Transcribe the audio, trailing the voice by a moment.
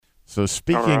So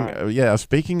speaking, right.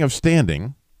 speaking of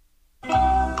standing,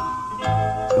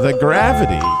 the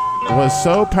gravity was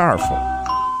so powerful.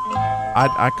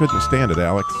 I couldn't stand it,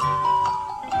 Alex.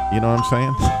 You know what I'm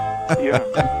saying? Yeah,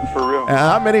 for real. And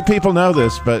not many people know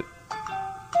this, but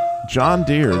John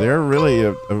Deere, they're really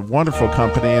a wonderful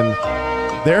company, and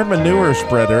their manure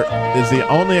spreader is the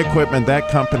only equipment that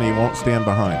company won't stand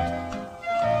behind.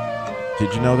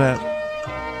 Did you know that?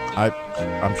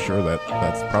 I'm sure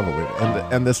that's probably,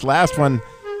 and this last one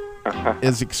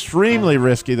is extremely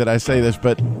risky that I say this,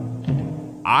 but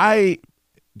I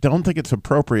don't think it's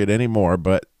appropriate anymore.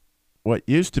 But what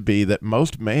used to be that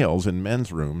most males in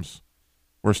men's rooms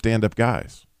were stand-up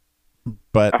guys.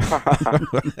 But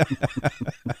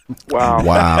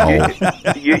wow.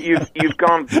 You've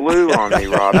gone blue on me,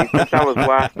 Robbie, since I was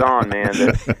last on,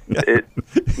 man.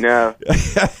 No.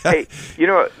 Hey, you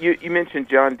know, you mentioned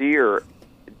John Deere.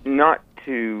 Not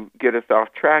to get us off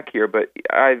track here, but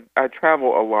I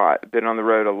travel a lot, been on the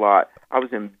road a lot. I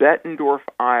was in Bettendorf,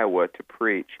 Iowa to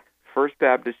preach. First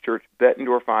Baptist Church,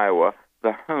 Bettendorf, Iowa,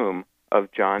 the home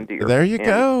of John Deere. There you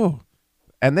go.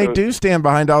 And they do stand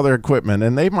behind all their equipment,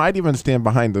 and they might even stand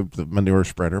behind the manure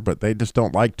spreader, but they just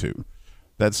don't like to.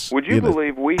 Would you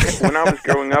believe when I was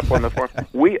growing up on the farm,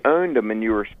 we owned a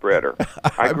manure spreader.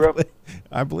 I grew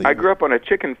up on a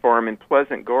chicken farm in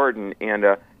Pleasant Garden, and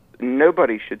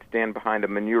nobody should stand behind a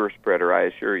manure spreader, I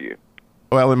assure you.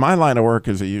 Well, in my line of work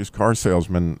as a used car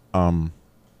salesman, and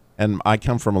I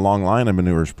come from a long line of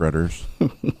manure spreaders.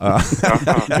 But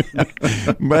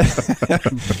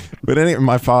anyway,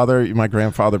 my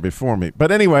grandfather before me.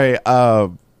 But anyway, I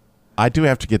do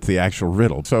have to get to the actual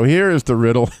riddle. So here is the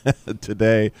riddle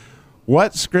today.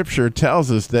 What scripture tells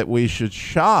us that we should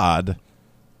shod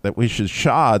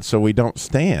so we don't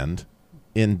stand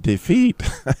in defeat?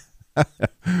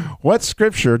 What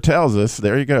scripture tells us,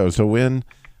 there you go. So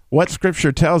what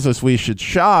scripture tells us we should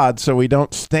shod so we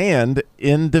don't stand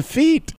in defeat?